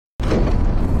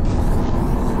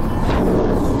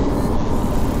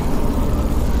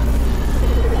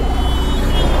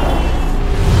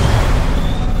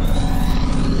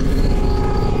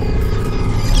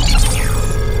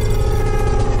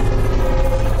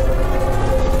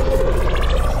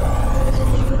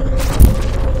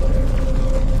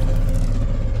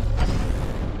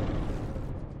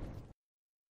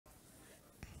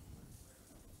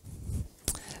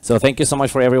So thank you so much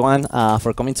for everyone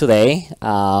for coming today.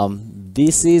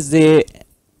 This is the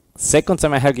second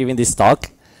time I have given this talk.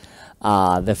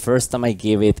 The first time I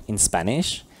gave it in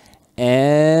Spanish,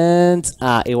 and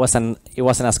it wasn't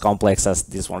as complex as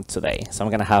this one today. So I'm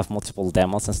gonna have multiple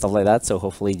demos and stuff like that. So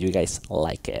hopefully you guys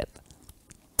like it.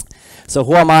 So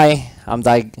who am I? I'm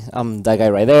that guy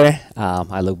right there.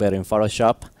 I look better in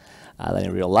Photoshop than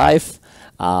in real life.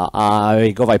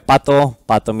 I go by Pato.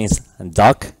 Pato means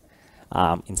duck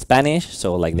in Spanish,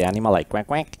 so like the animal, like quack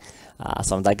quack.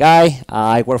 So I'm that guy.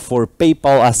 I work for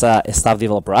PayPal as a staff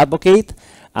developer advocate.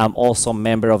 I'm also a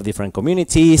member of different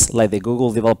communities like the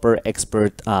Google Developer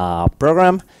Expert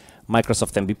Program,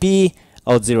 Microsoft MVP,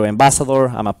 Auth0 Ambassador.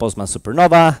 I'm a Postman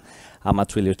Supernova. I'm a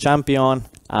Twilio champion.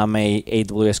 I'm a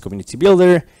AWS community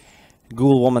builder,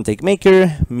 Google Woman Take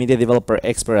Maker, media developer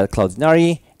expert at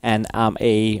Cloudinary, and I'm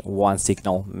a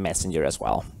OneSignal messenger as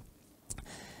well.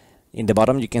 In the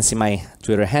bottom, you can see my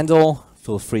Twitter handle.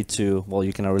 Feel free to, well,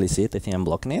 you cannot really see it. I think I'm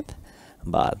blocking it,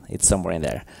 but it's somewhere in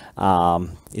there.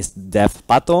 It's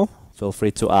DevPato. Feel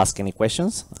free to ask any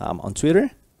questions on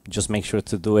Twitter. Just make sure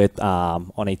to do it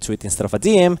on a tweet instead of a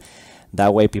DM.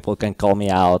 That way people can call me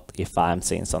out if I'm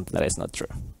saying something that is not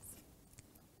true.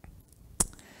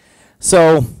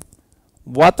 So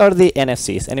what are the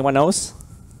NFCs? Anyone knows?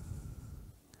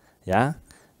 Yeah?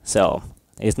 So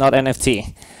it's not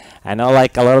NFT. I know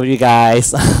like a lot of you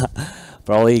guys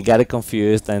probably got it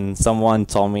confused, and someone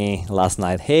told me last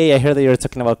night, hey, I heard that you're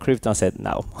talking about crypto. I said,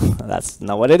 no, that's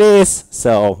not what it is.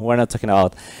 So we're not talking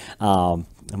about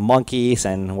monkeys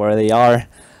and where they are.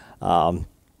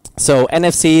 So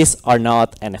NFCs are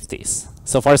not NFTs.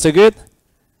 So far, so good?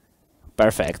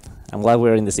 Perfect. I'm glad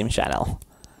we're in the same channel.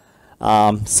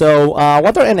 So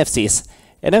what are NFCs?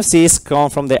 NFCs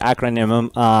come from the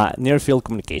acronym Near Field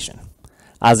Communication.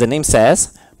 As the name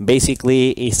says,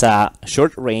 basically it's a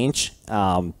short range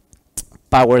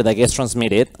power that gets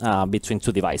transmitted between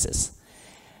two devices.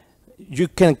 You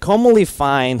can commonly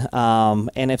find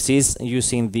NFCs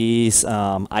using these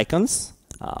icons.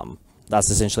 That's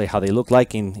essentially how they look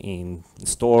like in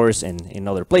stores and in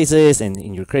other places and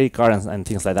in your credit card and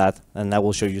things like that. And I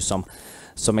will show you some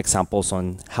examples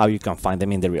on how you can find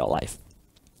them in the real life.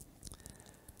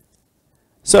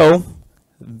 So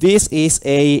this is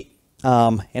a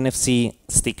NFC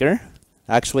sticker.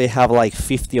 I actually have like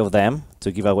 50 of them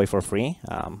to give away for free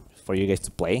for you guys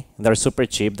to play. They're super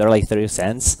cheap. They're like 30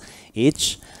 cents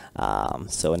each.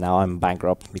 So now I'm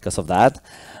bankrupt because of that.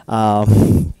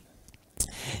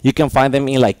 You can find them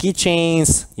in like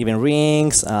keychains, even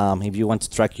rings. If you want to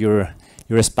track your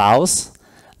spouse,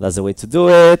 that's the way to do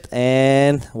it.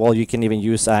 And well, you can even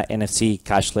use a NFC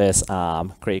cashless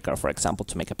credit card, for example,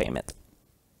 to make a payment.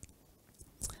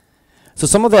 So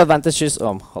some of the advantages,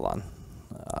 hold on.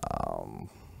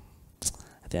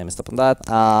 I think I messed up on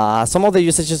that. Some of the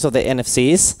usages of the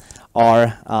NFCs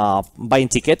are buying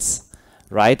tickets,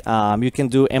 right? You can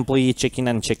do employee check-in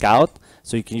and check-out.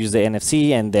 So you can use the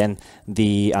NFC, and then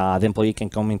the employee can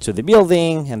come into the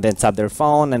building and then tap their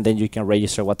phone, and then you can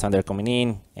register what time they're coming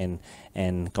in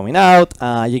and coming out.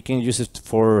 You can use it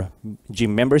for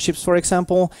gym memberships, for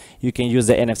example. You can use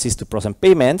the NFCs to process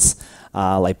payments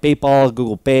like PayPal,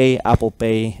 Google Pay, Apple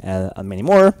Pay, and many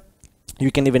more.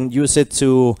 You can even use it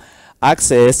to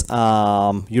access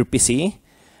your PC.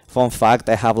 Fun fact,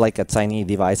 I have like a tiny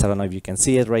device. I don't know if you can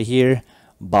see it right here,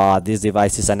 but this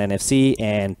device is an NFC,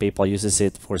 and PayPal uses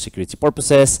it for security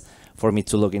purposes for me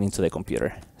to log into the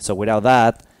computer. So without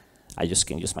that, I just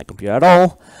can't use my computer at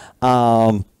all.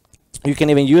 You can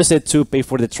even use it to pay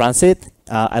for the transit.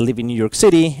 I live in New York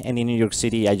City, and in New York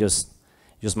City, I just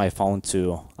use my phone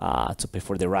to pay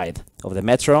for the ride of the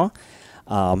metro.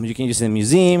 You can use it in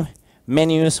museum,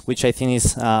 menus, which I think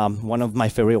is one of my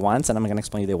favorite ones, and I'm going to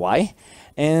explain you the why.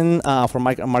 And for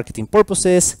marketing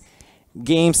purposes,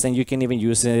 games, and you can even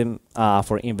use them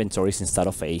for inventories instead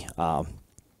of a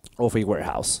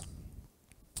warehouse.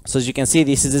 So as you can see,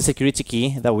 this is the security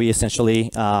key that we essentially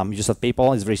use at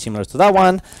PayPal. It's very similar to that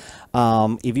one.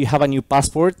 If you have a new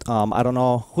passport, I don't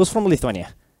know, who's from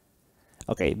Lithuania?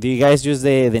 Okay, do you guys use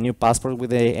the new passport with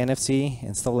the NFC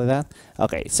and stuff like that?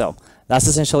 Okay, so that's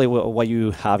essentially what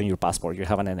you have in your passport. You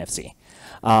have an NFC.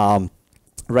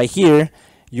 Right here,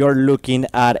 you're looking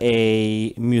at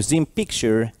a museum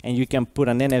picture, and you can put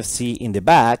an NFC in the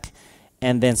back,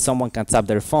 and then someone can tap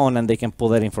their phone and they can pull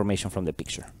that information from the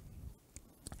picture.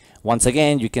 Once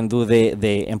again, you can do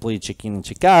the employee check-in and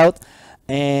check-out,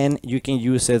 and you can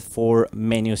use it for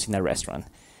menus in a restaurant.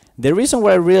 The reason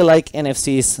why I really like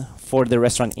NFCs for the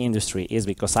restaurant industry is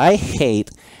because I hate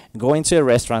going to a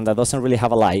restaurant that doesn't really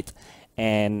have a light,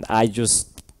 and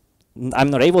I'm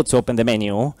not able to open the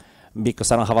menu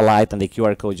because I don't have a light and the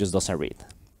QR code just doesn't read.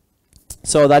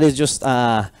 So that is just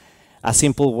a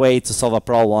simple way to solve a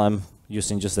problem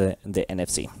using just the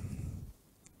NFC.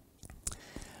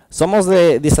 Some of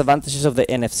the disadvantages of the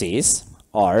NFCs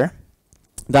are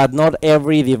that not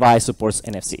every device supports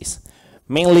NFCs.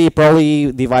 Mainly,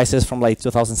 probably devices from like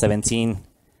 2017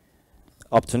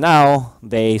 up to now,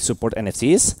 they support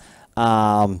NFCs.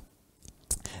 The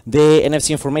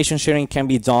NFC information sharing can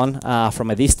be done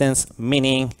from a distance,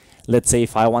 meaning, let's say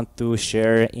if I want to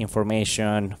share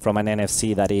information from an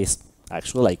NFC that is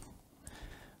actually like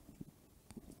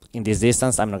in this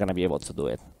distance, I'm not going to be able to do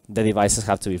it. The devices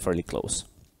have to be fairly close.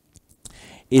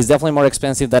 It's definitely more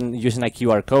expensive than using a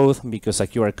QR code, because a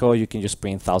QR code, you can just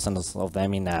print thousands of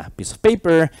them in a piece of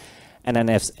paper, and an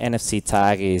NFC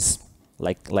tag is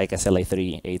like I said, like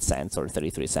 38 cents or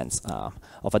 33 cents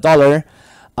of a dollar.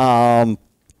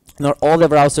 Not all the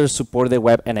browsers support the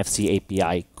Web NFC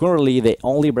API. Currently, the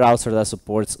only browser that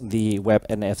supports the Web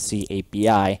NFC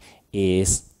API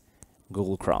is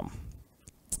Google Chrome.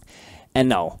 And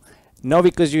no,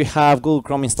 because you have Google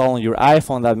Chrome installed on your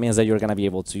iPhone, that means that you're going to be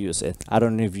able to use it. I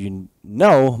don't know if you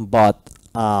know, but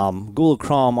Google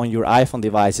Chrome on your iPhone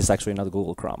device is actually not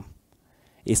Google Chrome.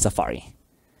 It's Safari.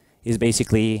 It's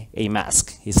basically a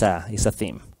mask. It's a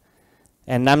theme.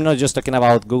 And I'm not just talking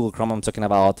about Google Chrome. I'm talking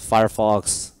about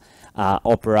Firefox,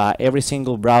 Opera. Every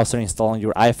single browser installed on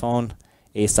your iPhone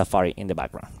is Safari in the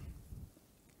background.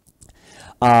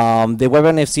 The Web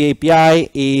NFC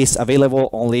API is available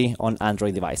only on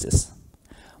Android devices.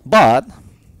 But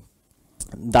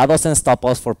that doesn't stop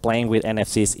us for playing with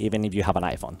NFCs even if you have an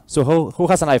iPhone. So who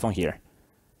has an iPhone here?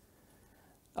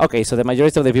 Okay, so the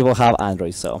majority of the people have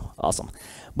Android, so awesome.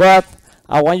 But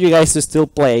I want you guys to still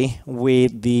play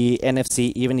with the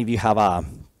NFC even if you have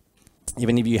an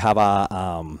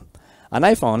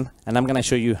iPhone, and I'm gonna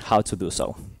show you how to do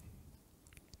so.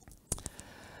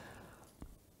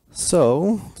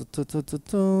 So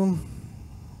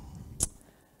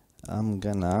I'm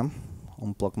gonna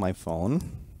unplug my phone.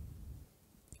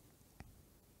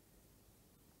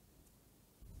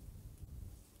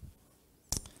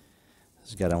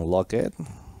 Just gotta unlock it.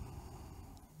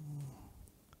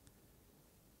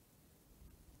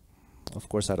 Of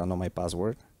course, I don't know my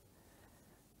password.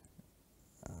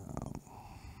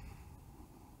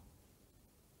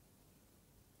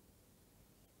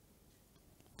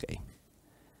 Okay.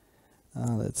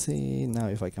 Let's see now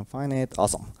if I can find it.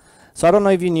 Awesome. So I don't know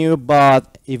if you knew,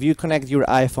 but if you connect your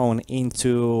iPhone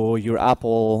into your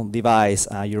Apple device,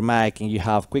 your Mac, and you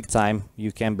have QuickTime,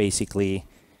 you can basically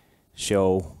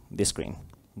show the screen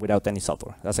without any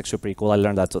software. That's actually pretty cool. I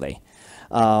learned that today.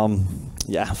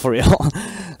 Yeah, for real.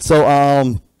 So,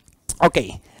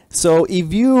 okay. So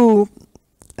if you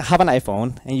have an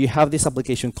iPhone and you have this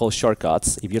application called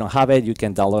Shortcuts, if you don't have it, you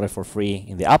can download it for free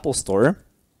in the Apple Store.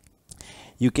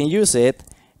 You can use it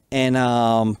and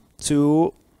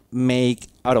to make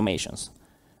automations.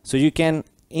 So you can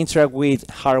interact with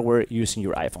hardware using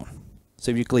your iPhone.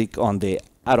 So if you click on the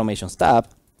Automations tab,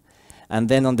 and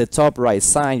then on the top right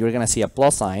side, you're going to see a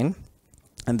plus sign,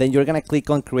 and then you're going to click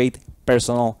on Create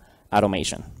Personal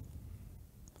Automation.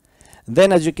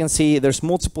 Then, as you can see, there's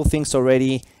multiple things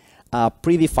already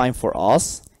predefined for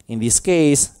us. In this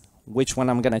case, which one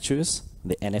I'm going to choose?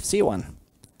 The NFC one.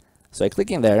 So I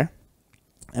click in there,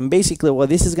 and basically what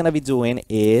this is going to be doing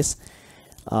is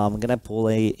I'm going to pull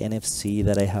a NFC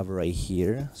that I have right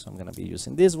here. So I'm going to be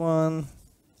using this one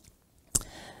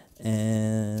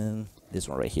and this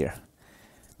one right here.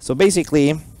 So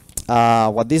basically,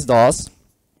 what this does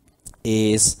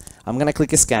is I'm going to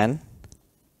click Scan,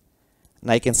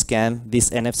 and I can scan this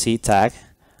NFC tag,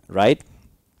 right?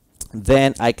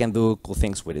 Then I can do cool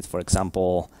things with it. For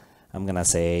example, I'm going to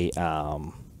say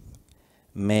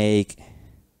make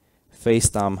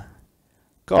FaceTime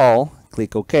call,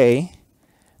 click OK.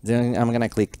 Then I'm going to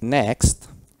click Next.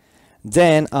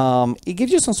 Then it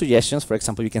gives you some suggestions. For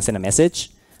example, you can send a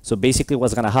message. So basically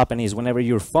what's going to happen is whenever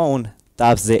your phone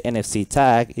taps the NFC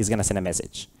tag, it's going to send a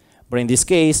message. But in this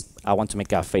case, I want to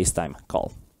make a FaceTime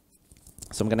call.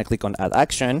 So I'm going to click on Add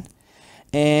Action.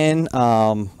 And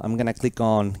I'm going to click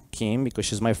on Kim because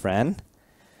she's my friend.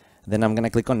 Then I'm going to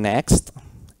click on Next.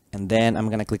 And then I'm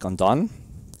going to click on Done.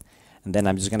 And then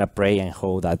I'm just going to pray and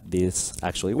hope that this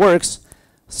actually works.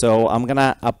 So I'm going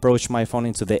to approach my phone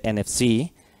into the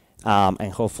NFC.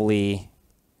 And hopefully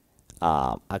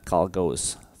a call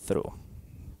goes through.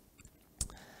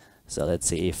 So let's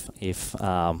see if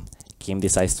Kim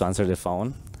decides to answer the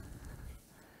phone.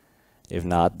 If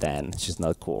not, then she's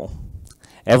not cool.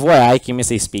 FYI, Kim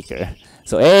is a speaker.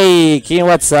 So hey, Kim,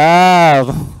 what's up?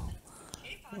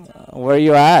 Where are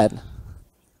you at?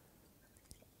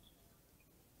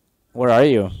 Where are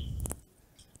you?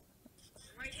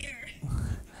 Right here.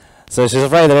 So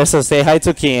she's right there. So say hi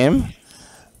to Kim.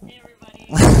 Hey, everybody.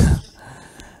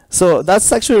 So that's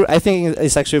actually, I think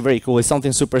it's actually very cool. It's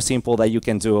something super simple that you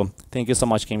can do. Thank you so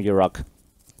much, Kim. You rock.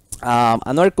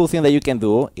 Another cool thing that you can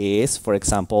do is, for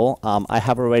example, I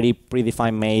have already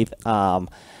predefined made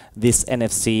this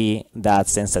NFC that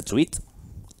sends a tweet.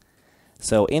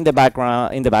 So in the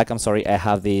background, in the back, I'm sorry, I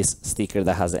have this sticker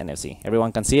that has the NFC.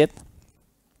 Everyone can see it?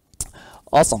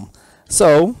 Awesome.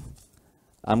 So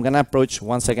I'm gonna approach,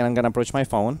 one second, I'm gonna approach my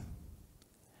phone,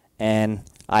 and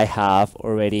I have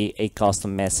already a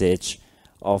custom message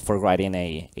for writing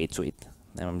a tweet.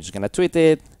 And I'm just gonna tweet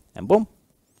it, and boom,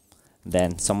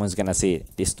 then someone's gonna see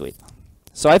this tweet.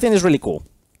 So I think it's really cool.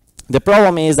 The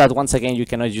problem is that once again, you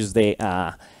cannot use the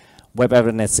Web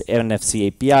NFC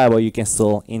API, but you can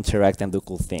still interact and do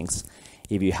cool things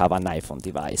if you have an iPhone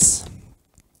device.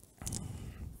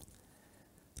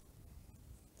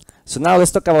 So now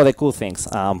let's talk about the cool things,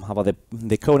 about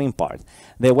the coding part,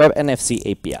 the Web NFC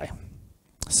API.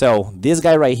 So this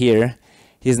guy right here,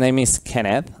 his name is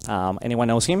Kenneth. Anyone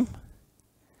knows him?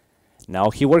 No,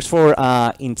 he works for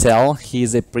Intel.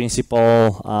 He's a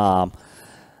principal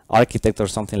architect or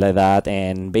something like that.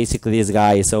 And basically this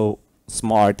guy is so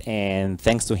smart, and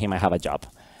thanks to him I have a job,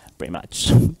 pretty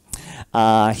much.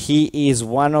 He is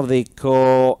one of the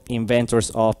co-inventors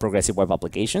of progressive web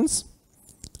applications.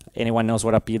 Anyone knows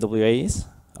what a PWA is?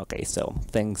 Okay, so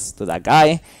thanks to that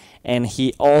guy. And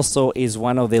he also is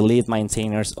one of the lead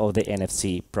maintainers of the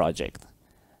NFC project.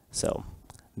 So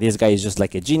this guy is just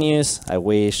like a genius. I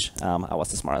wish I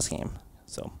was as smart as him.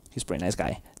 So he's a pretty nice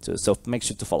guy too. So make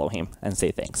sure to follow him and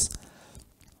say thanks.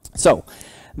 So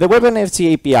the Web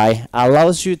NFC API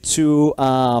allows you to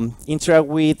interact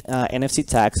with NFC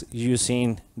tags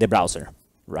using the browser,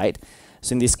 right?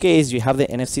 So in this case, you have the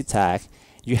NFC tag,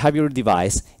 you have your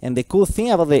device, and the cool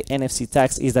thing about the NFC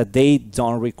tags is that they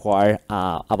don't require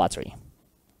a battery.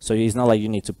 So it's not like you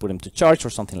need to put them to charge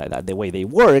or something like that. The way they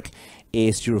work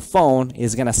is your phone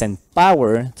is gonna send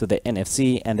power to the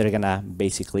NFC, and they're gonna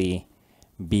basically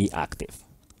be active.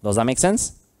 Does that make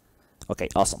sense? Okay,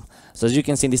 awesome. So as you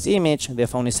can see in this image, the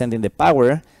phone is sending the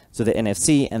power to the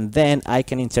NFC, and then I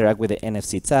can interact with the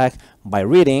NFC tag by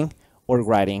reading or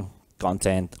writing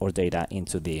content or data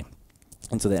into the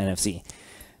NFC.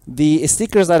 The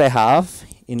stickers that I have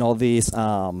in all these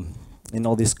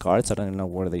cards, I don't even know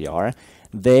where they are,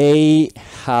 they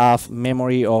have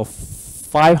memory of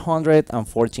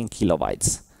 514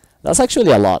 kilobytes. That's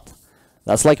actually a lot.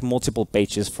 That's like multiple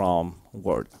pages from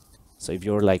Word. So if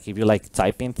you like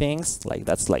typing things, like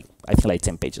that's like, I think like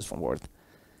 10 pages from Word.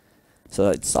 So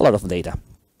it's a lot of data.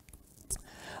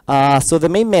 So the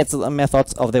main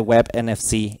methods of the Web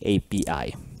NFC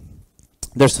API,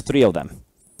 there's 3 of them: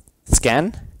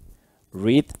 scan,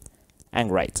 read,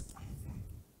 and write.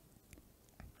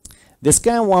 The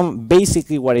scan one,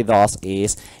 basically what it does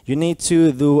is you need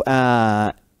to do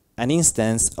an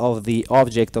instance of the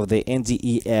object of the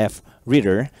NDEF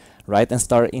reader, right, and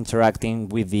start interacting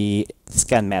with the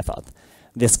scan method.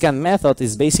 The scan method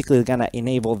is basically gonna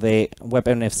enable the Web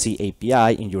NFC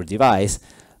API in your device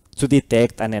to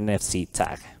detect an NFC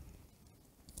tag.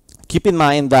 Keep in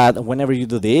mind that whenever you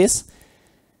do this,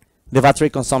 the battery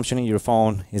consumption in your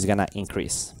phone is gonna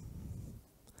increase.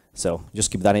 So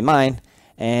just keep that in mind.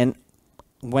 And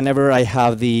whenever I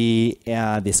have the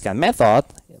scan method,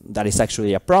 that is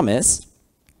actually a promise,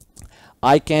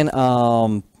 I can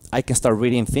start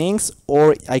reading things,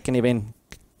 or I can even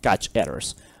catch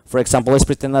errors. For example, let's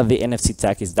pretend that the NFC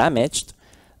tag is damaged,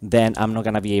 then I'm not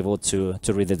gonna be able to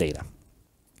read the data.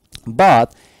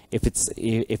 But if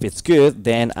it's good,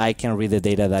 then I can read the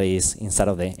data that is inside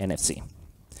of the NFC.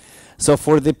 So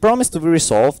for the promise to be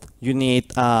resolved, you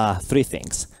need 3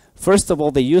 things. First of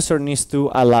all, the user needs to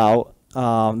allow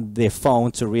the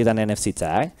phone to read an NFC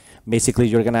tag. Basically,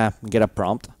 you're gonna get a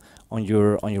prompt on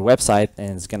your website,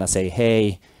 and it's gonna say,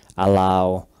 "Hey,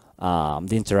 allow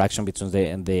the interaction between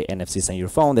the NFCs and your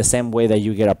phone," the same way that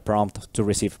you get a prompt to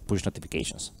receive push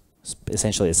notifications. It's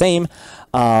essentially the same.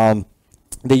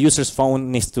 The user's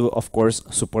phone needs to, of course,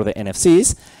 support the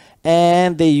NFCs,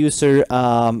 and the user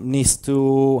needs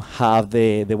to have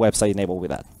the website enabled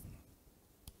with that.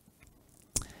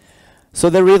 So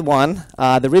the read one,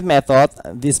 the read method,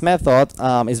 this method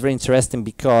is very interesting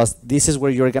because this is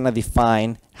where you're gonna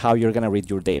define how you're gonna read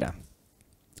your data.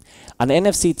 An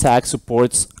NFC tag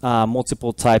supports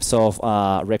multiple types of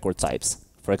record types.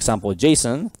 For example,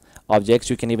 JSON objects,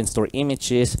 you can even store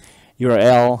images,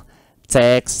 URL,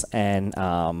 text, and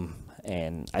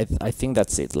I think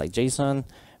that's it, like JSON,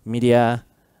 media,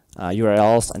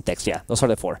 URLs, and text. Yeah, those are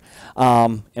the four.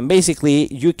 And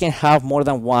basically, you can have more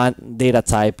than one data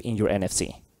type in your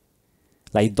NFC.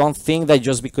 Like, don't think that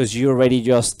just because you already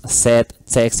just set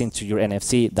text into your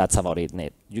NFC, that's about it in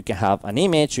it. You can have an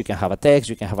image, you can have a text,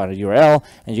 you can have a URL,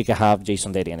 and you can have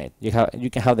JSON data in it. You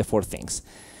can have the four things.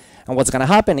 And what's going to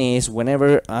happen is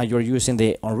whenever you're using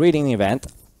the onReading event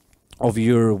of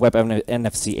your Web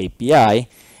NFC API,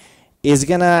 it's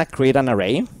going to create an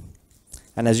array.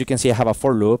 And as you can see, I have a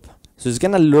for loop. So it's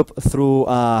going to loop through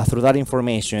that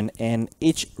information, and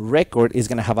each record is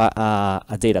going to have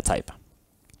a data type.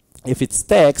 If it's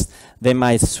text, then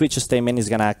my switch statement is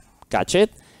going to catch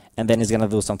it, and then it's going to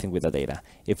do something with the data.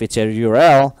 If it's a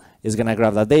URL, it's going to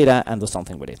grab that data and do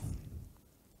something with it.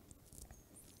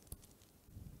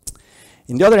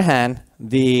 On the other hand,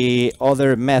 the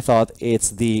other method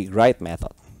is the write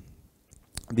method.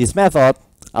 This method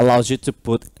allows you to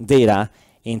put data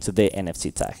into the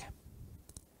NFC tag.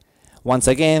 Once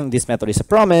again, this method is a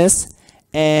promise,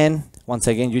 and once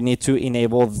again, you need to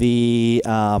enable the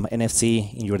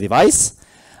NFC in your device.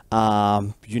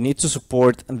 You need to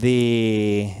support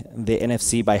the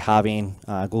NFC by having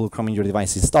Google Chrome in your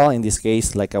device installed. In this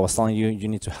case, like I was telling you, you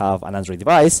need to have an Android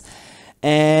device,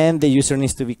 and the user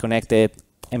needs to be connected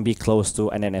and be close to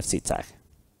an NFC tag.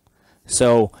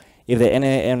 So if the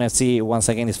NFC, once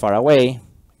again, is far away,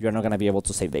 you're not going to be able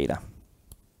to save data.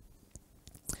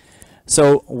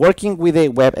 So working with a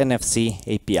Web NFC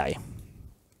API.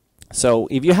 So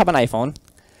if you have an iPhone,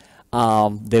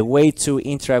 the way to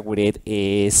interact with it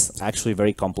is actually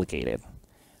very complicated,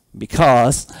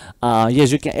 because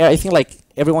yes, you can. I think like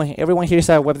everyone here is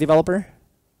a web developer,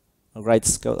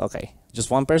 writes code. Okay, just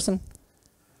one person.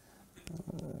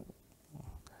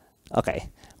 Okay,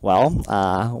 well,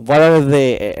 what are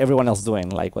everyone else doing?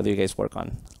 Like, what do you guys work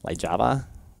on? Like Java?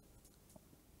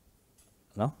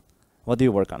 No? What do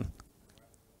you work on?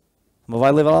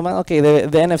 Mobile development? Okay, the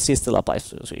NFC still applies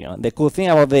to you. Know. The cool thing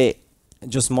about the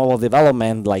just mobile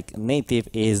development, like native,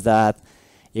 is that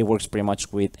it works pretty much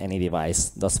with any device.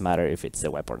 Doesn't matter if it's the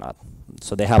web or not.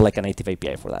 So they have like a native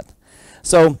API for that.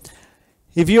 So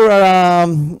if you're,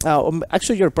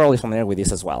 actually you're probably familiar with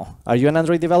this as well. Are you an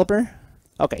Android developer?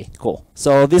 Okay, cool.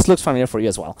 So this looks familiar for you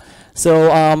as well.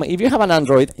 So if you have an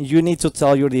Android, you need to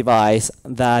tell your device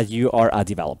that you are a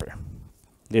developer.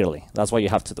 Literally, that's what you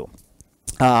have to do.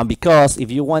 Because if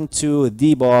you want to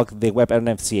debug the Web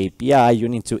NFC API, you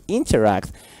need to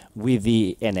interact with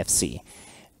the NFC.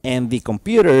 And the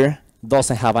computer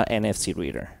doesn't have an NFC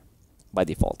reader by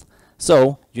default.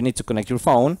 So you need to connect your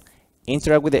phone,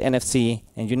 interact with the NFC,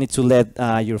 and you need to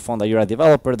let your phone that you're a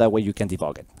developer, that way you can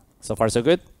debug it. So far, so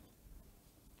good?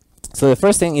 So the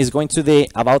first thing is going to the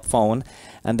About phone,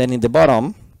 and then in the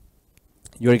bottom,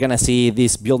 you're going to see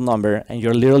this build number, and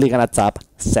you're literally going to tap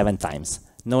 7 times.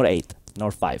 Not 8,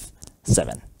 nor 5,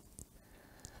 7.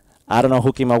 I don't know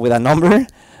who came up with that number,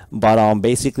 but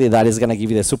basically that is going to give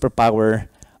you the superpower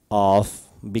of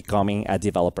becoming a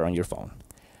developer on your phone.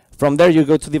 From there, you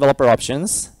go to developer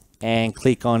options and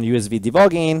click on USB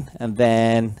debugging, and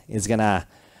then it's going to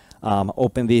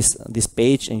open this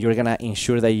page, and you're going to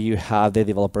ensure that you have the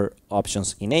developer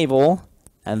options enabled,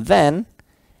 and then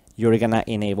you're going to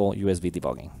enable USB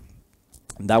debugging.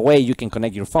 That way you can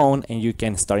connect your phone and you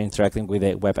can start interacting with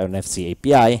the Web NFC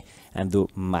API and do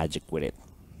magic with it.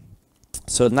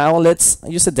 So now let's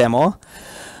use a demo.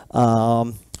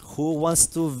 Who wants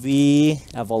to be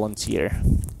a volunteer?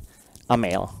 A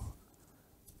male.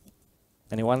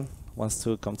 Anyone wants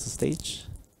to come to stage?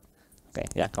 Okay,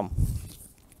 yeah, come.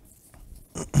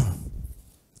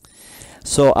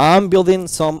 So I'm building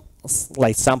some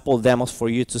like sample demos for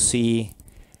you to see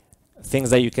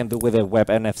things that you can do with a Web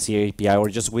NFC API or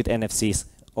just with NFCs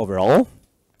overall.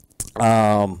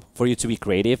 For you to be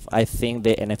creative, I think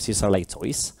the NFCs are like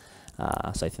toys,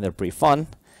 so I think they're pretty fun.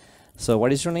 So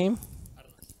what is your name?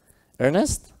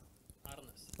 Ernest?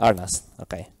 Ernest.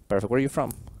 Okay, perfect. Where are you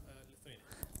from?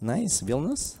 Nice,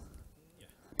 Vilnius?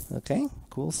 Yeah. Okay,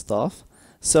 cool stuff.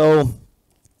 So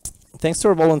thanks to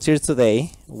our volunteers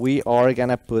today, we are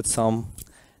gonna put some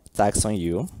tags on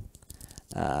you.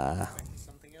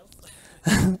 Something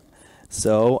else?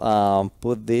 So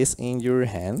put this in your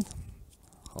hand.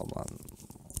 Hold on,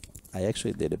 I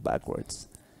actually did it backwards.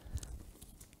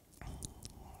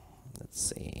 Let's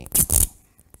see.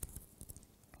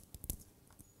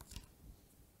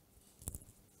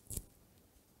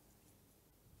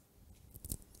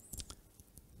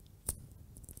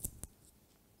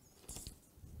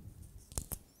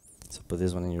 So put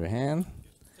this one in your hand.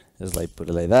 Just like put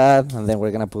it like that, and then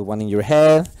we're gonna put one in your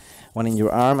head, one in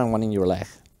your arm, and one in your leg.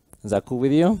 Is that cool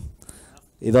with you?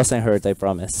 It doesn't hurt, I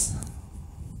promise.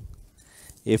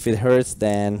 If it hurts,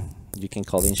 then you can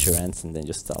call insurance and then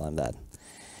just tell them that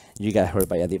you got hurt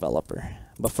by a developer,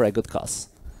 but for a good cause,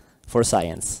 for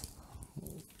science.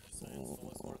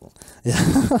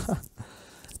 Yeah.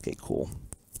 Okay, cool.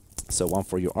 So one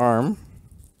for your arm.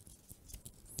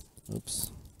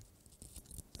 Oops.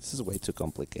 This is way too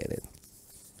complicated.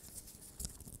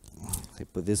 Okay,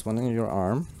 put this one in your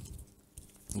arm.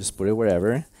 Just put it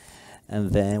wherever.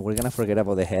 And then we're gonna forget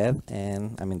about the head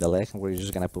and the leg, and we're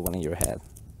just gonna put one in your head.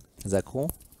 Is that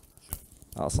cool? Sure.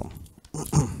 Awesome.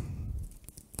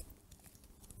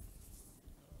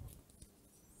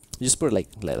 Just put it like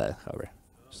that, however.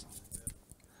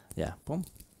 Yeah, boom.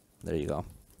 There you go.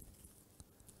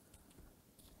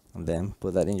 And then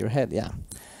put that in your head, yeah.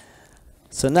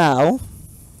 So now,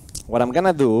 what I'm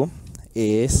gonna do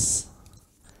is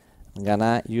I'm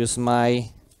gonna use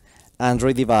my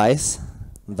Android device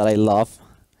that I love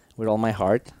with all my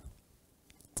heart,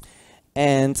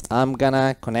 and I'm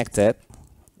gonna connect it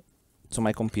to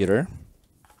my computer.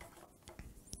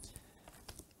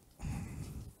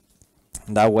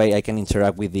 That way I can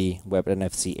interact with the Web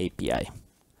NFC API.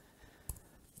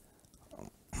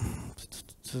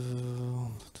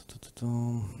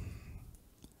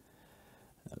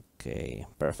 Okay,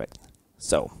 perfect.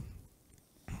 So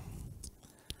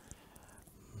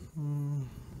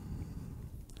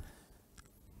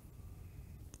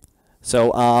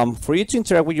for you to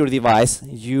interact with your device,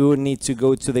 you need to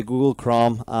go to the Google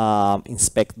Chrome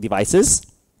inspect devices,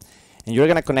 and you're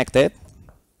gonna connect it.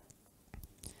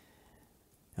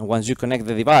 And once you connect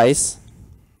the device,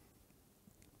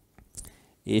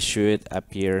 it should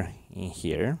appear in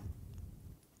here.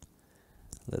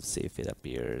 Let's see if it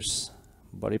appears.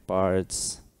 Body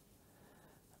parts.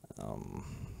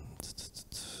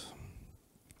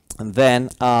 And then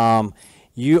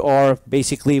you are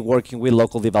basically working with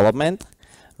local development,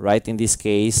 right? In this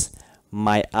case,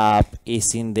 my app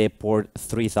is in the port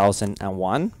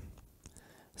 3001.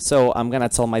 So I'm gonna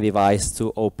tell my device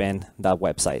to open that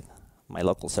website, my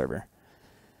local server.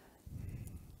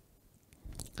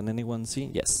 Can anyone see?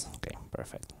 Yes. Okay,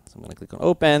 perfect. So I'm gonna click on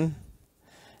open.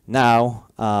 Now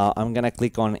I'm gonna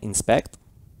click on inspect.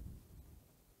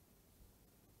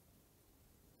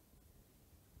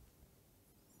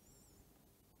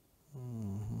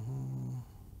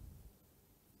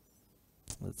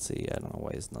 Let's see, I don't know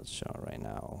why it's not showing right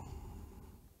now.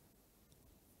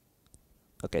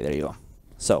 Okay, there you go.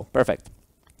 So, perfect.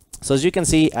 So as you can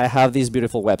see, I have this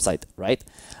beautiful website, right?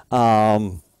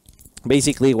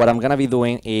 Basically, what I'm gonna be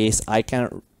doing is I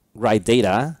can write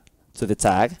data to the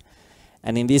tag.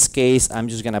 And in this case, I'm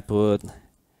just gonna put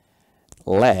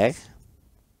leg.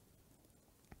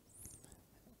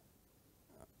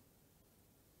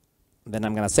 Then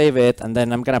I'm gonna save it, and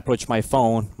then I'm gonna approach my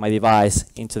phone, my device,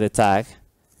 into the tag.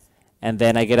 And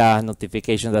then I get a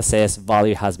notification that says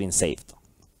value has been saved,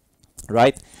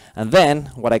 right? And then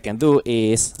what I can do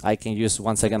is I can use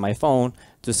once again my phone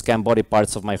to scan body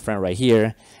parts of my friend right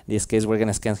here. In this case, we're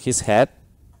gonna scan his head,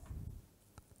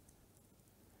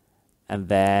 and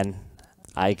then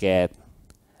I get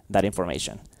that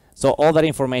information. So all that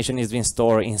information is being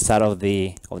stored inside of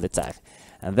the tag.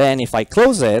 And then if I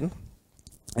close it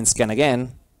and scan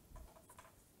again,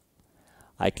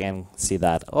 I can see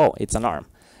that, oh, it's an arm.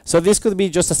 So this could be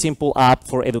just a simple app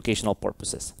for educational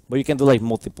purposes, but you can do like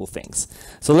multiple things.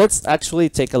 So let's actually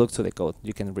take a look to the code.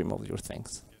 You can remove your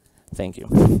things. Thank you.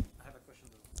 I have a question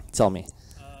though. Tell me.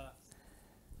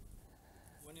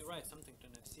 When you write something to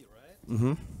NFC, right?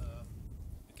 Mm-hmm.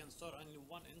 You can store only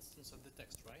one instance of the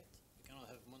text, right? You cannot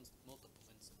have multiple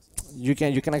instances. You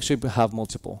can actually have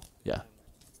multiple, yeah.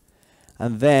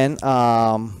 And then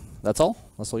that's all.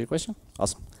 That's all your question.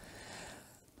 Awesome.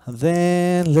 And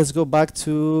then let's go back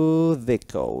to the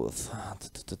code.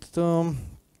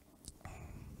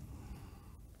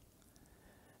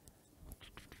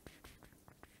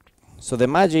 So the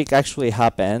magic actually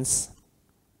happens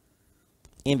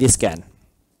in the scan,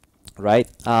 right?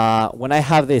 When I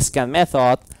have the scan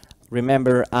method,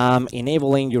 remember I'm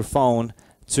enabling your phone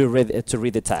to read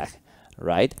the tag,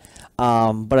 right?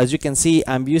 But as you can see,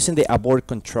 I'm using the abort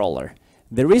controller.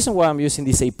 The reason why I'm using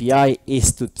this API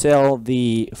is to tell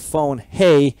the phone,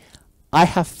 hey, I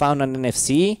have found an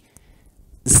NFC,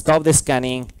 stop the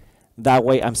scanning, that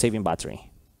way I'm saving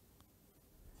battery.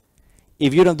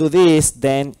 If you don't do this,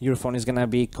 then your phone is gonna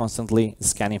be constantly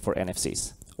scanning for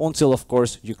NFCs, until of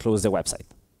course you close the website,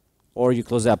 or you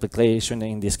close the application,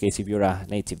 in this case if you're a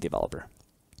native developer.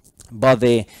 But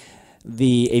the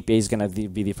API is gonna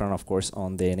be different of course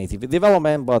on the native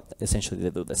development, but essentially they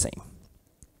do the same.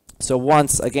 So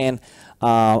once again,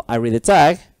 I read the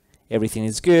tag, everything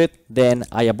is good, then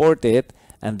I abort it,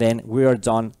 and then we are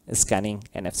done scanning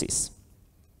NFCs.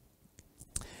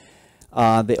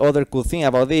 The other cool thing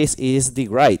about this is the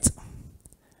write.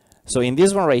 So in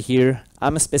this one right here,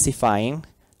 I'm specifying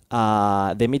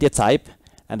the media type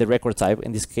and the record type.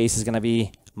 In this case, is going to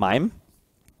be MIME,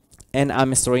 and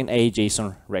I'm storing a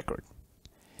JSON record.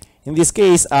 In this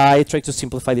case, I try to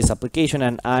simplify this application,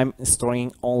 and I'm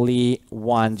storing only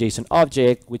one JSON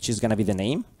object, which is going to be the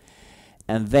name.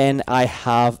 And then I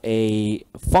have a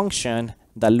function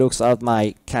that looks at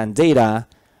my can data,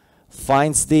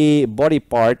 finds the body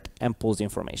part, and pulls the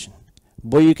information.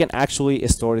 But you can actually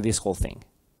store this whole thing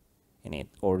in it,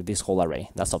 or this whole array.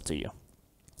 That's up to you.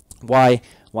 Why?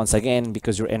 Once again,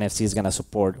 because your NFC is going to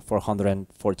support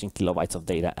 414 kilobytes of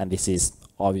data, and this is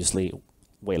obviously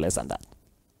way less than that.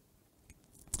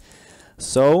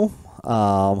 So,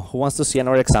 who wants to see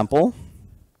another example?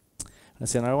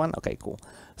 Let's see another one. Okay, cool.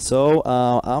 So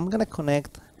I'm gonna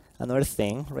connect another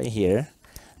thing right here.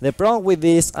 The problem with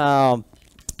this,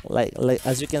 like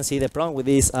as you can see, the problem with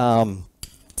this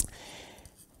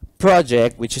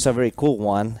project, which is a very cool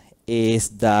one, is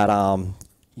that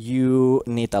you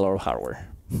need a lot of hardware.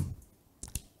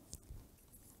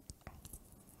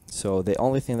 So the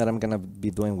only thing that I'm gonna be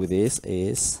doing with this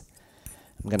is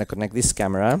I'm gonna connect this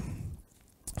camera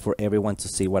for everyone to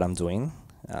see what I'm doing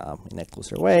in a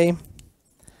closer way.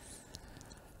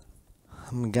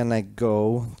 I'm gonna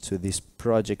go to this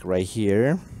project right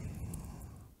here,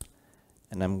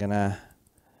 and I'm gonna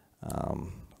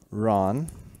run.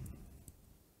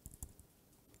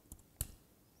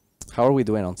 How are we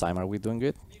doing on time? Are we doing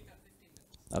good?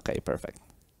 Okay, perfect.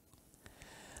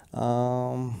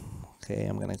 Okay,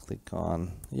 I'm gonna click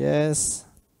on yes.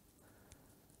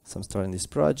 So I'm starting this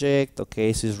project.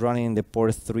 Okay, so it's running in the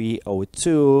port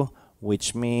 302,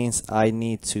 which means I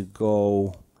need to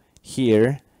go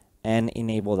here and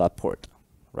enable that port,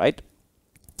 right?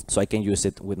 So I can use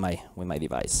it with my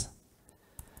device.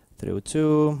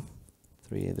 302,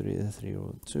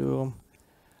 302,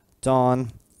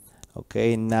 done.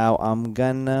 Okay, now I'm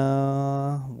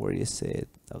gonna, where is it?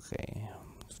 Okay.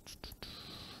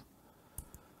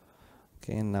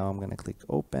 Okay, now I'm gonna click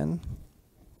open.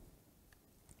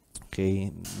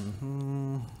 Okay.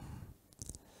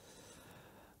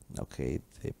 Okay,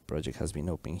 the project has been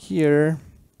open here.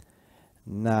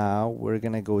 Now we're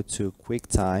gonna go to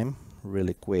QuickTime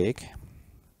really quick,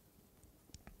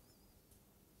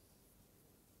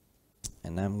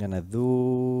 and I'm gonna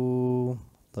do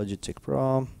Logitech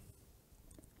Pro.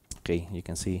 Okay, you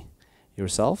can see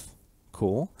yourself.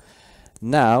 Cool.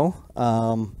 Now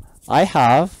I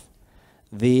have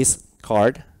this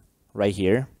card right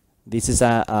here. This is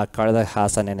a card that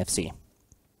has an NFC.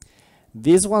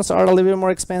 These ones are a little bit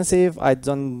more expensive. I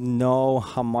don't know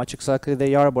how much exactly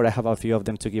they are, but I have a few of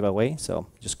them to give away. So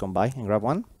just come by and grab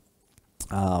one.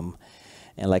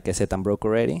 And like I said, I'm broke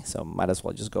already, so might as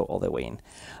well just go all the way in.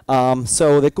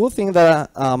 So the cool thing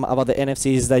that about the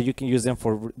NFC is that you can use them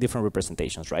for different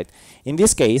representations, right? In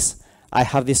this case, I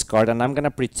have this card, and I'm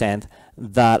gonna pretend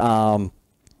that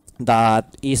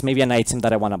that is maybe an item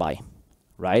that I want to buy,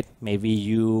 right? Maybe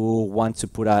you want to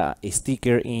put a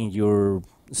sticker in your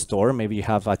store. Maybe you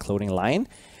have a clothing line,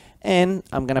 and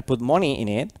I'm gonna put money in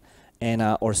it, and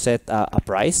or set a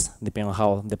price depending on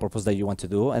how the purpose that you want to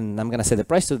do. And I'm gonna set the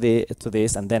price to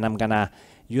this, and then I'm gonna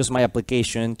use my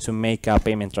application to make a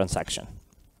payment transaction.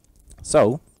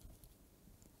 So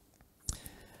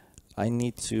I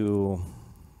need to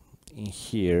in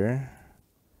here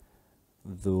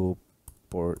do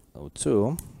port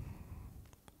 02.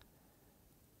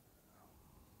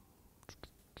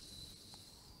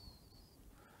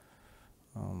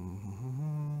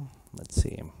 Let's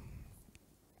see.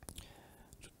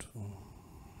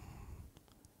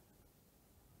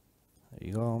 There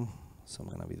you go. So I'm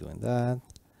gonna be doing that,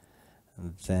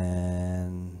 and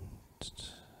then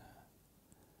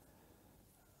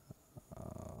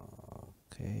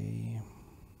okay.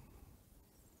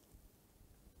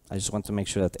 I just want to make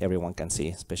sure that everyone can see,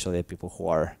 especially the people who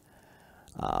are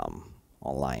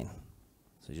online.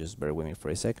 So just bear with me for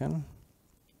a second.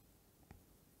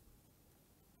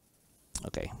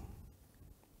 Okay.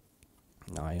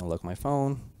 Now I unlock my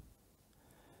phone.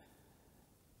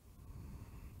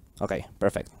 Okay,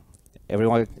 perfect.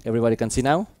 Everybody can see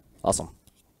now? Awesome.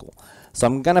 Cool. So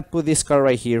I'm gonna put this card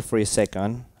right here for a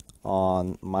second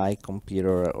on my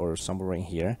computer or somewhere in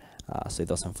here, so it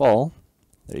doesn't fall.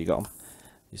 There you go.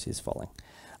 You see it's falling.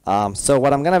 So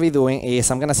what I'm gonna be doing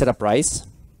is I'm gonna set a price,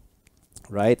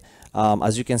 right?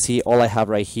 As you can see, all I have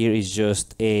right here is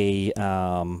just a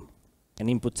an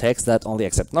input text that only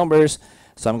accepts numbers.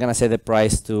 So I'm gonna set the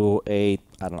price to I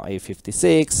don't know,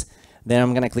 856. Then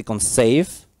I'm gonna click on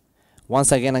save.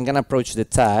 Once again, I'm gonna approach the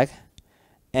tag,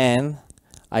 and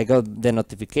I got the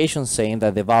notification saying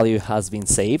that the value has been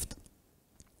saved.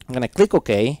 I'm gonna click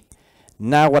OK.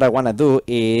 Now what I want to do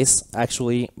is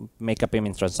actually make a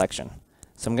payment transaction.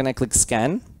 So I'm gonna click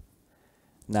scan.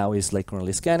 Now it's like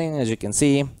currently scanning, as you can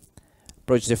see.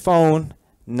 Approach the phone.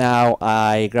 Now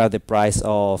I grab the price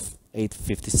of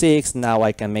 $8.56. Now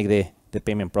I can make the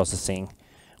payment processing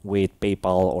with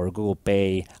PayPal or Google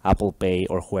Pay, Apple Pay,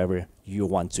 or whoever you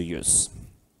want to use.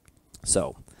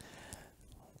 So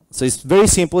it's very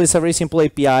simple. It's a very simple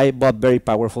API, but very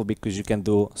powerful because you can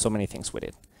do so many things with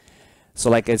it. So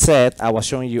like I said, I was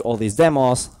showing you all these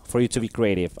demos for you to be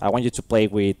creative. I want you to play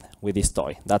with this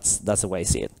toy. That's the way I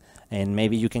see it. And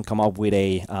maybe you can come up with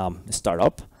a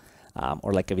startup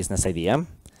or like a business idea.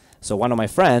 So one of my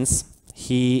friends,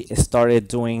 he started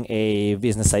doing a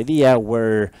business idea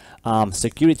where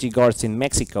security guards in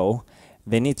Mexico,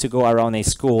 they need to go around a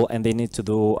school and they need to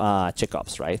do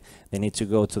checkups, right? They need to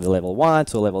go to the level 1,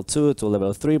 to level 2, to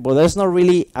level 3, but there's not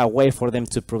really a way for them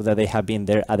to prove that they have been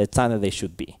there at the time that they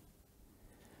should be.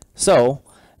 So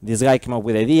this guy came up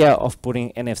with the idea of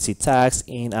putting NFC tags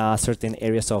in certain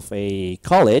areas of a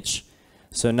college.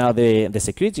 So now the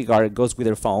security guard goes with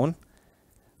their phone,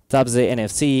 taps the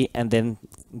NFC, and then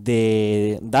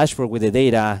the dashboard with the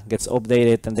data gets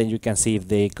updated, and then you can see if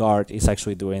the guard is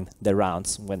actually doing the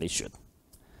rounds when they should.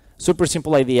 Super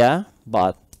simple idea,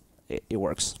 but it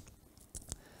works.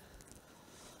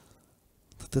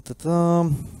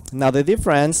 Now the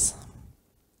difference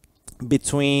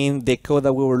between the code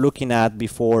that we were looking at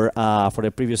before for the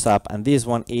previous app and this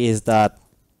one is that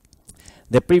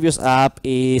the previous app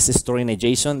is storing a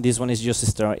JSON. This one is just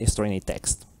storing a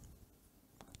text.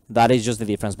 That is just the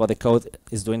difference, but the code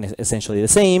is doing essentially the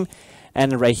same.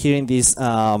 And right here in this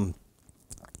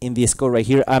code right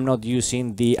here, I'm not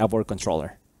using the abort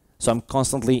controller. So I'm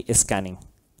constantly scanning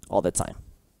all the time.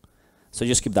 So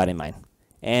just keep that in mind.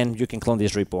 And you can clone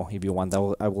this repo if you want.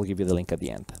 I will give you the link at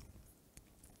the end.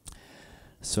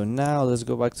 So now let's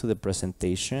go back to the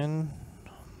presentation.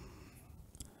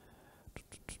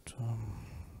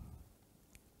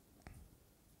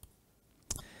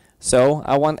 So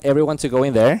I want everyone to go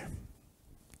in there,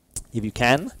 if you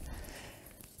can,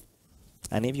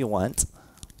 and if you want.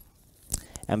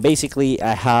 And basically,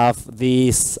 I have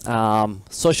this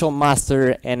social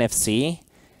master NFC,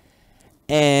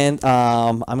 and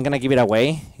I'm gonna give it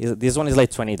away. This one is like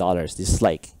 $20. This is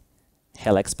like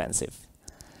hell expensive.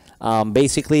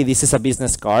 Basically, this is a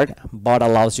business card, but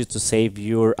allows you to save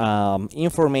your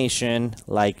information,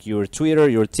 like your Twitter,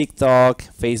 your TikTok,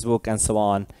 Facebook, and so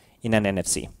on, in an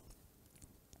NFC.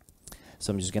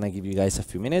 So I'm just gonna give you guys a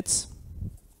few minutes.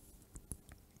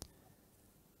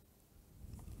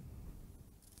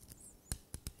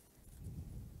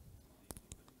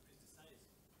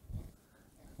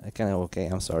 Okay,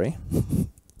 I'm sorry. Is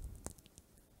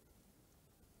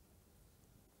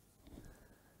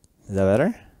that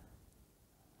better?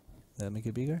 Did I make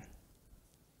it bigger?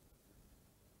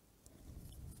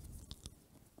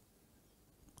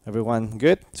 Everyone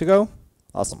good to go?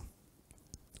 Awesome.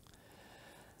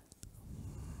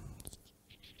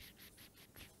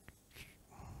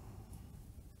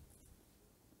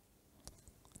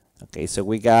 Okay, so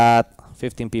we got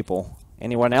 15 people.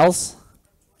 Anyone else?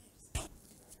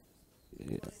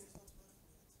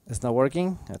 It's not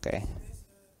working? Okay.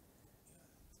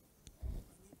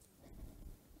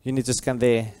 You need to scan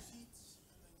the...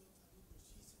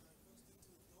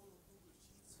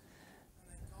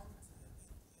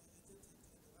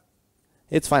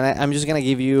 It's fine. I'm just going to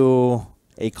give you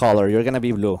a color. You're going to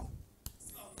be blue.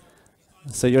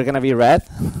 So you're going to be red.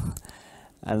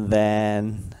 And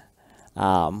then...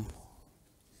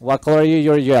 what color are you?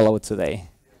 You're yellow today.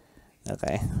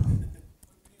 Okay.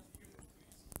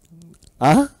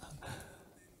 Huh?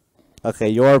 Okay,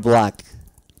 you're black.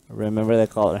 Remember the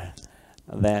color.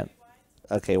 And then,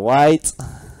 okay, white.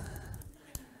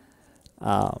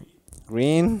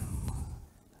 Green.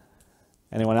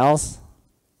 Anyone else?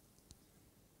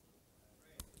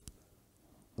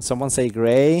 Someone say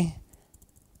gray.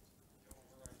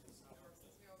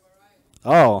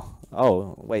 Oh,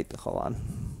 wait, hold on.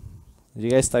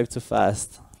 You guys type too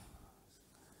fast.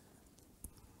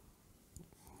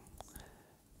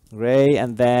 Gray,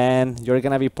 and then you're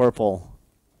gonna be purple.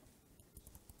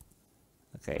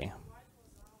 Okay.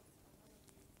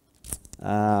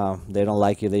 They don't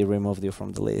like you, they removed you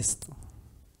from the list.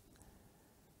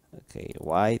 Okay,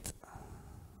 white.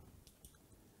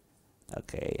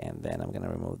 Okay, and then I'm gonna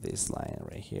remove this line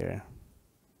right here.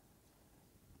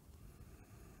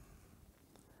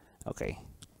 Okay.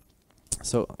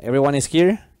 So everyone is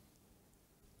here?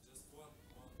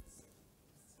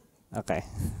 Okay.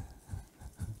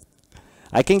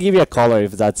 I can give you a color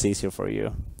if that's easier for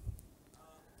you.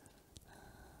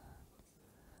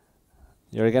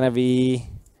 You're gonna be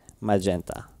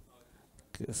magenta.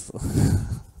 So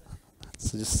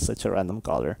just such a random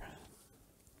color.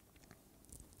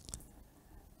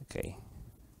 Okay.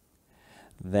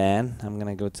 Then I'm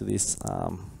gonna go to this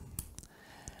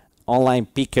online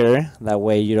picker. That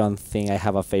way you don't think I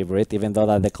have a favorite, even though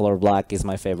that the color black is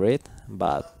my favorite.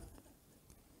 But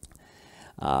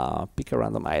pick a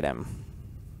random item.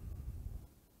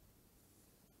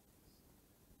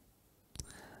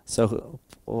 So,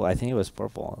 oh, I think it was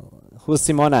purple. Who's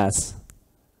Simonas?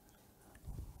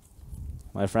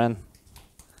 My friend.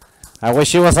 I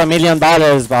wish it was $1 million,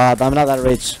 but I'm not that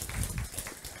rich.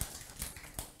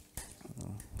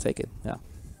 Take it, yeah.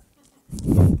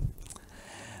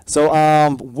 So,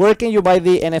 where can you buy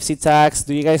the NFC tags?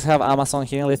 Do you guys have Amazon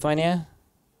here in Lithuania?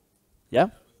 Yeah?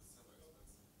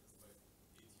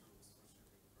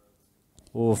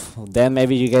 Oof, then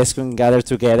maybe you guys can gather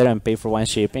together and pay for one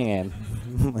shipping and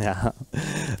yeah.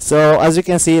 So as you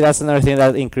can see, that's another thing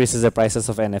that increases the prices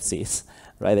of NFCs,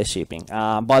 right? The shipping.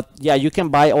 But yeah, you can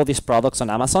buy all these products on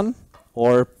Amazon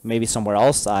or maybe somewhere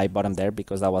else. I bought them there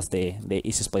because that was the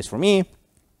easiest place for me.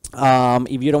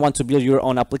 If you don't want to build your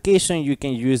own application, you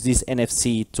can use these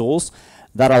NFC tools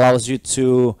that allows you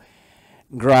to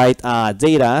write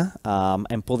data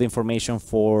and pull the information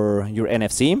for your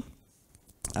NFC.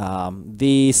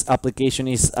 This application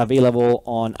is available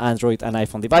on Android and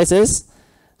iPhone devices,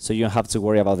 so you don't have to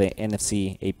worry about the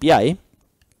NFC API.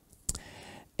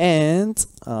 And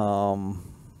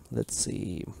let's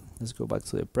see, let's go back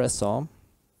to the Presso.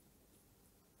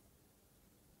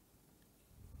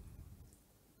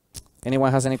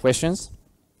 Anyone has any questions?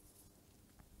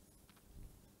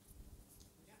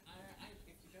 Yeah, if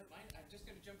you don't mind, I'm just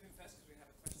going to jump in first because we have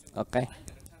a question. Okay. I'm going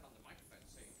to turn on the microphone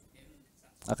so you can.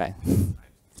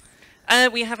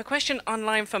 Okay. We have a question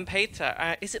online from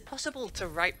Peter. Is it possible to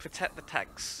write protect the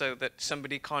tags so that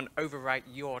somebody can't overwrite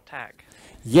your tag?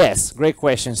 Yes, great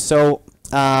question. So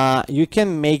you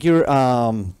can make your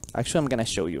actually I'm gonna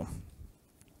show you.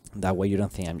 That way you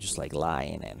don't think I'm just like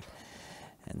lying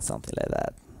and something like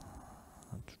that.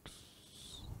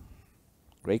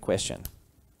 Great question.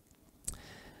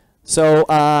 So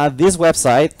this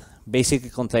website basically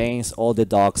contains all the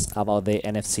docs about the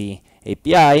NFC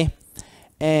API,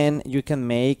 and you can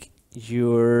make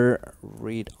your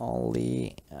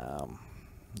read-only.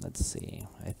 Let's see,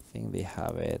 I think they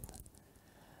have it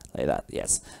like that.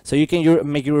 Yes, so you can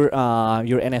make your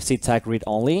NFC tag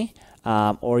read-only,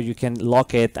 or you can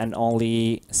lock it and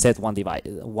only set one device,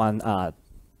 one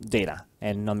data,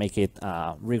 and not make it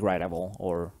rewritable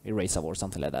or erasable or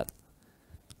something like that.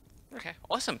 Okay,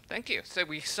 awesome. Thank you. So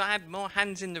we had more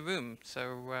hands in the room.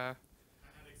 So. I had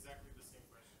exactly the same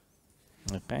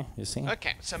question. Okay, you see.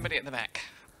 Okay, somebody at the back.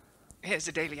 Here's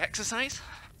a daily exercise.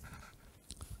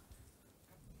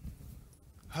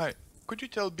 Hi. Could you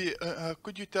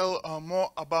tell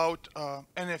more about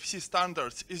NFC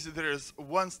standards? Is there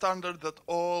one standard that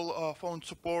all phones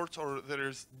support, or there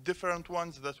is different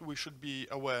ones that we should be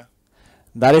aware?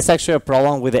 That is actually a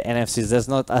problem with the NFCs. There's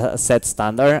not a set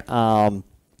standard.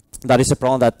 That is a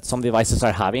problem that some devices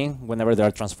are having whenever they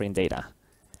are transferring data,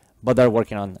 but they're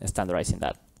working on standardizing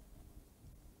that.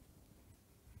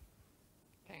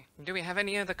 Okay. Do we have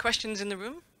any other questions in the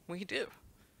room? We do.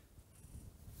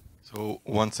 So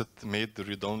once it made the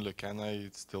read-only, can I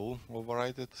still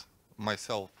override it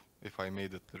myself if I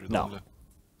made it read-only? No.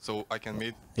 So I can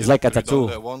make it's like a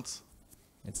tattoo. Once.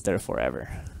 It's there forever.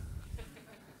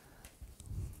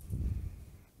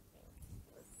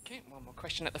 Okay, one more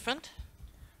question at the front.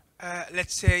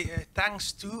 Let's say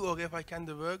thanks to, or if I can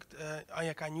the word,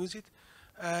 I can use it,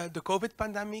 the COVID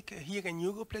pandemic here in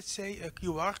Europe, let's say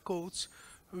QR codes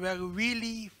were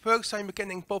really first time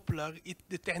becoming popular.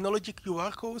 The technology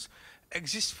QR codes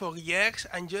exist for years,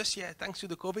 and just thanks to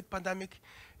the COVID pandemic,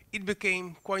 it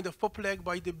became kind of popular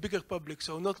by the bigger public,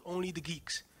 so not only the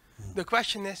geeks. The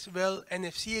question is, will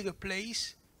NFC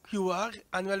replace QR,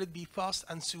 and will it be fast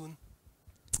and soon?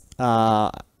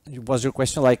 Was your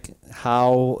question like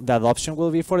how the adoption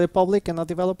will be for the public and not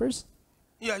developers?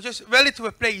 Yeah, just will it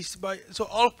replace by so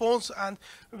all phones, and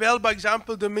well, by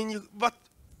example, the menu,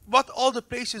 what all the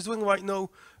places doing right now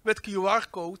with QR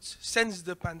codes since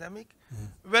the pandemic,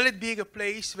 will it be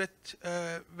replaced with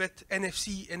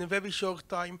NFC in a very short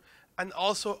time, and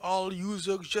also all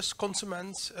users, just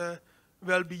consumers,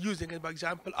 will be using it, by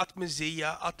example, at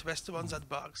museum, at restaurants, at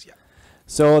bars, yeah.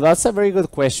 So that's a very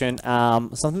good question.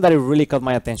 Something that really caught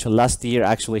my attention last year,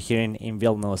 actually here in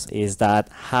Vilnius, is that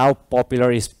how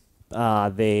popular is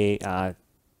the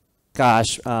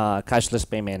cashless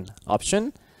payment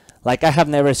option. Like, I have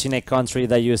never seen a country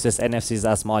that uses NFCs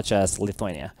as much as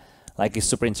Lithuania. Like, it's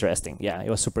super interesting. Yeah, it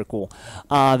was super cool.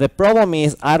 The problem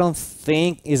is, I don't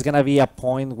think it's gonna be a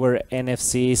point where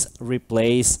NFCs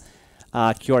replace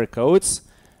QR codes.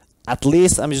 At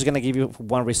least, I'm just gonna give you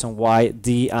one reason why: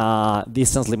 the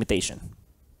distance limitation.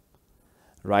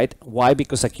 Right? Why?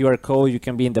 Because a QR code, you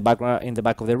can be in the background, in the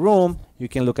back of the room. You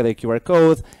can look at the QR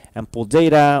code and pull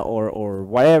data or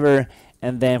whatever.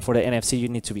 And then for the NFC, you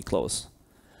need to be close.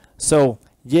 So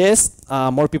yes,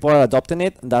 more people are adopting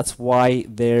it. That's why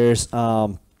there's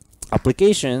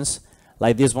applications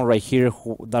like this one right here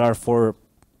that are for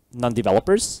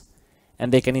non-developers,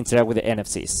 and they can interact with the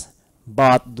NFCs.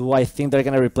 But do I think they're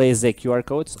going to replace the QR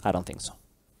codes? I don't think so.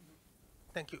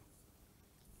 Thank you.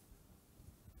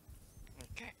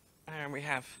 Okay, and we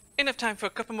have enough time for a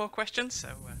couple more questions. So.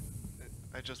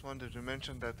 I just wanted to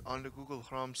mention that only Google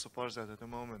Chrome supports that at the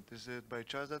moment. Is it by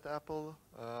choice that Apple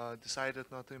decided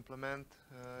not to implement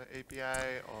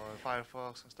API or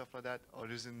Firefox and stuff like that,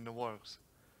 or is it in the works?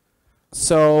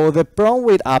 So the problem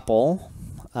with Apple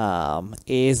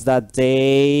is that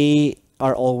they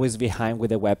are always behind with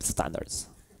the web standards.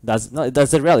 That's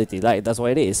the reality. Like, that's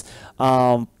what it is.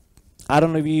 I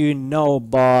don't know if you know,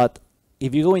 but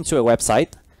if you go into a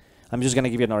website, I'm just going to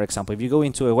give you another example. If you go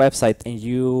into a website and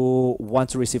you want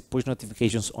to receive push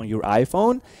notifications on your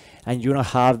iPhone and you don't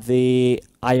have the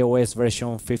iOS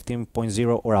version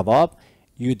 15.0 or above,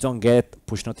 you don't get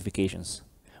push notifications.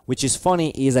 Which is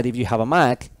funny is that if you have a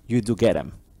Mac, you do get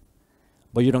them.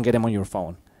 But you don't get them on your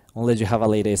phone unless you have a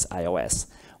latest iOS.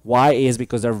 Why? Is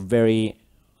because they're very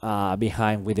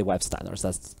behind with the web standards.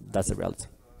 That's the reality.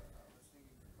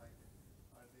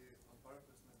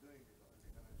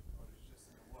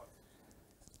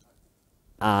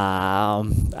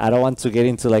 I don't want to get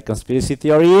into like conspiracy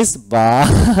theories, but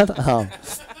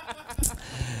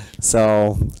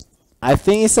so I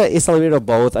think it's a little bit of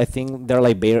both. I think they're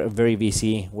like very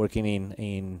busy working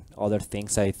in other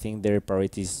things. I think their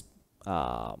priorities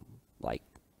like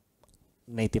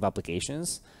native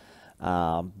applications,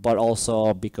 but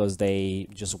also because they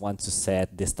just want to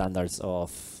set the standards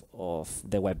of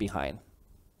the web behind.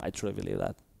 I truly believe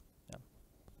that.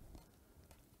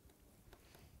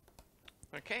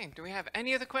 Okay, do we have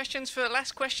any other questions for the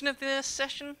last question of this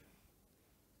session?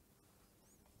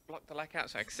 Block the like out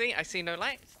so I see no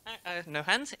lights, no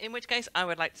hands, in which case I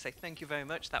would like to say thank you very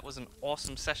much. That was an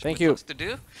awesome session Thank with you. lots to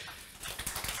do.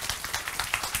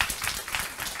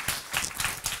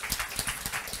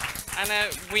 And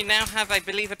we now have, I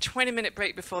believe, a 20-minute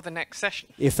break before the next session.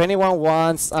 If anyone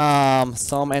wants some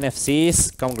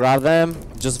NFCs, come grab them.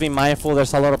 Just be mindful,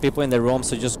 there's a lot of people in the room,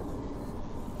 so just